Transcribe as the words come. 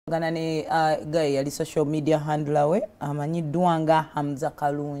gana ne guy yali social media handler we amanyiddwa nga Hamza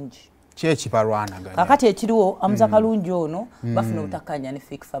Kalungi. Chechi parwana ganya. Kakati ekiriwo Hamza Kalungi ono bafuna obutakkaanya ne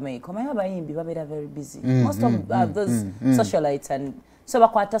Fik Fameica. Omanyi abayimbi babeera very busy. Most of those socialites and so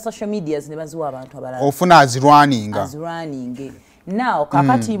bakwata social medias ne baziwa abantu abalala. Ofuna azirwaninga. Azirwaninge. Now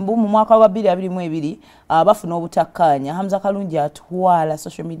kakati mbu mu mwaka wa 2022 bafuna obutakkaanya Hamza Kalungi atwala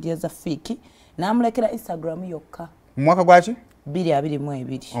social media za Fik n'amulekera Instagram yokka. Mu mwaka gwaki?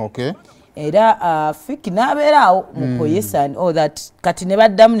 2022. Okay. Era Fik nabeerawo mupoyesa and all that kati ne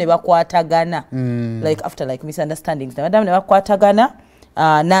baddamu ne bakwatagana like after like misunderstandings ne baddamu ne bakwatagana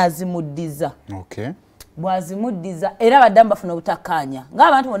n'azimuddiza. Okay. Bwazimuddiza era baddamu bafuna obutakkaanya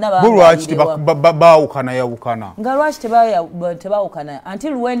ng'abantu bonna lwaki baawukana yawukana nga lwaki tebaawukana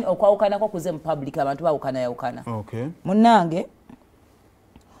until when okwawukanako kuze mu public abantu baawukana yawukana. Okay. Munnange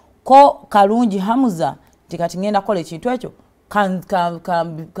ko Kalungi Hamza tikati ngenda kola ekintu ekyo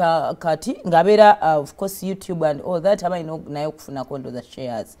kati ngabeera of course YouTube and all that abayi naye okufuna kondo za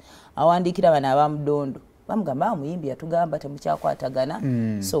shares awandikira bana abamudondo bamugamba amuyimbi yatugamba temukyakwatagana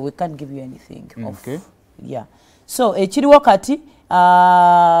so we can't give you anything. Okay. Yeah. So ekiriwo kati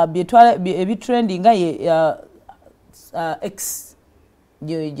ebitrending nga ye X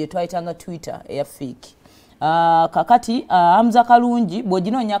je twayitanga Twitter eya Fik. Kakati Hamza Kalungi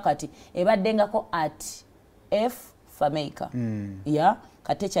bw'oginoonya kati ebaddengako @F Fameica. Yeah,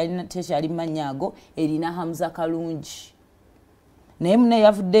 kati tekyali manyaago erina Hamza Kalungi. Naye mune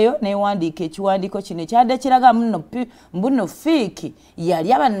yavuddeyo newandiika ekiwandiiko kino ekyadde kiraga mbuno Fik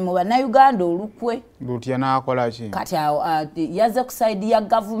yali mu bannayuganda olukwe. Lutya n'akola ki? Kati yazze ku side ya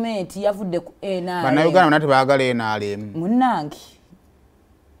government yavudde ku NRM. Bannayuganda bonna tebaagala NRM. Munnange.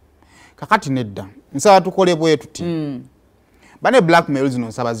 Kakati nedda. Nsaba tukole bwe tuti. Bane blackmail zino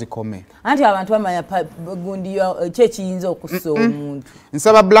nsaba zikome. Anti abantu bamanya gundi kyekiyinza okussa omuntu.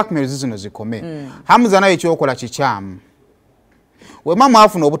 Nsaba blackmail zino zikome. Hamza naye ekyokola kikyamu. Wema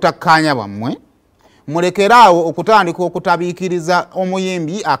mwafuna obutakkaanya bwammwe mulekeraawo okutandika okutabiikiriza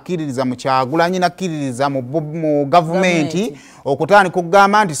omuyimbi akkiririza mu Kyagulanyi nakkiririza mu gavumenti okutandika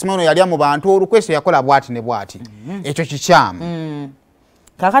okugamba nti Simono yali mu bantu olukweso yakola bwati ne bwati. Ekyo kikyamu.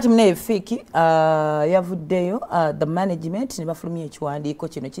 Kakati mune Fik yavuddeyo the management ne bafulumya ekiwandiiko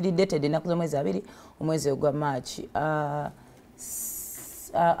kino kiri dated ennaku z'omwezi 2 omwezi gwa March.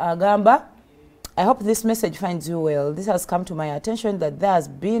 Agamba, I hope this message finds you well. This has come to my attention that there has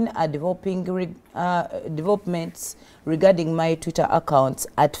been a developments regarding my Twitter accounts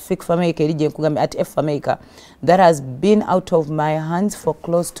at Fik Fameica, at F Fameica, that has been out of my hands for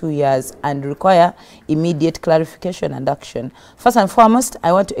close 2 years and require immediate clarification and action. First and foremost,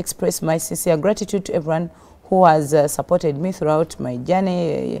 I want to express my sincere gratitude to everyone who has supported me throughout my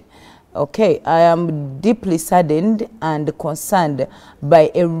journey. Okay, I am deeply saddened and concerned by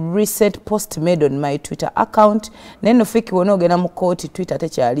a recent post made on my Twitter account. Neno Fik wonogena mu court Twitter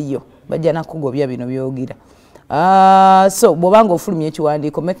tekyaliyo. Bajja nakugobya bino byogira. So bobanga ofulumye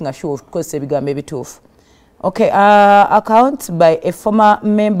ekiwandiiko making sure of course ebigambo ebituufu. Okay, account by a former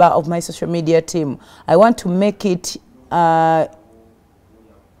member of my social media team. I want to make it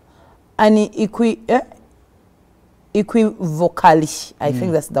equivocally, I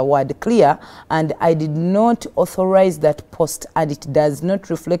think that's the word, clear, and I did not authorize that post and it does not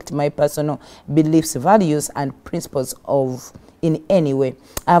reflect my personal beliefs, values and principles in any way.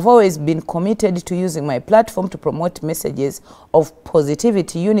 I have always been committed to using my platform to promote messages of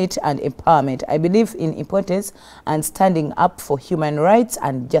positivity, unity and empowerment. I believe in importance and standing up for human rights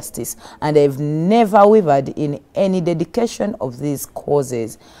and justice, and I've never wavered in any dedication of these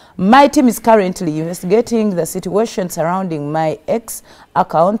causes. My team is currently investigating the situation surrounding my X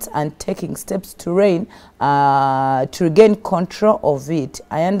account and taking steps to regain control of it.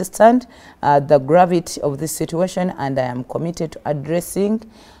 I understand the gravity of this situation and I am committed to addressing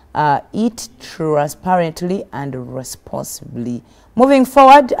it transparently and responsibly. Moving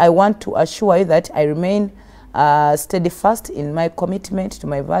forward, I want to assure you that I remain steadfast in my commitment to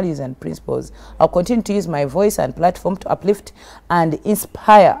my values and principles. I'll continue to use my voice and platform to uplift and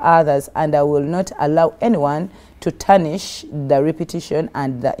inspire others, and I will not allow anyone to tarnish the reputation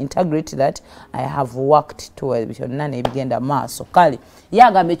and the integrity that I have worked towards. Nane ebigenda maaso kale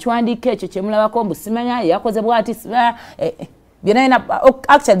yagamba ekiwandiiko ekyo kyemulabako mbu simanya yakoze bwati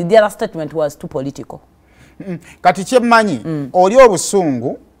actually the other statement was too political. Kati kyemmanyi oli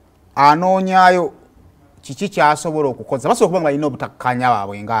obusungu anoonyayo kiki kyasobola okukoza basobola okuba nga alina obutakkaanya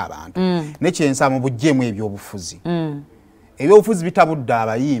baabwe ng'abantu nekyensa mu buggyemu ebyobufuzi. Ebyobufuzi bitabudde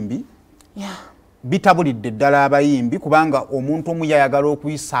abayimbi, bitabulidde ddala abayimbi kubanga omuntu omu yayagala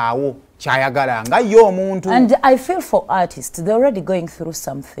okuyisaawo kyayagala nga ye omuntu. And I feel for artists, they're already going through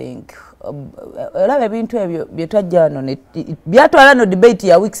something. Olaba ebintu ebyo bye twajja wano byatwala no debate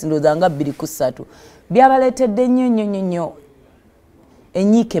ya weeks ndowooza nga 2-3 byabaleetedde nnyo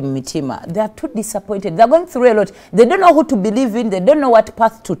enyike mu mitima. They are too disappointed. They're going through a lot. They don't know who to believe in. They don't know what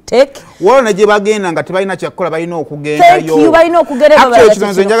path to take. Wona gye bagenda nga tebalina kyakola balina okugendayo. Thank you. Balina okugenda baba.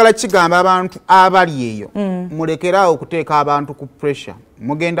 Ekyo njagala kigamba abantu abali eyo. Mulekerawo okuteeka abantu ku pressure.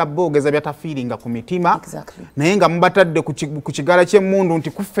 Mugenda boogeza byatafiiringa ku mitima. Exactly. Naye nga mubatadde ku kigala ky'emmundu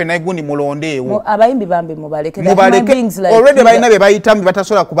nti kuffe naye gundi mulondeewo. Abayimbi bambi mubaleke. Already balina bye bayitamu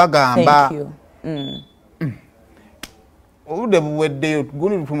batasobola kubagamba. Thank you. Obudde buweddeyo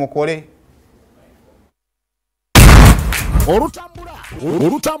gundi tumukole.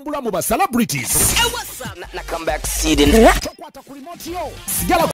 Olutambula mu ba celebrities. Na comeback seeding. Tokwata ku remote yo. Sigala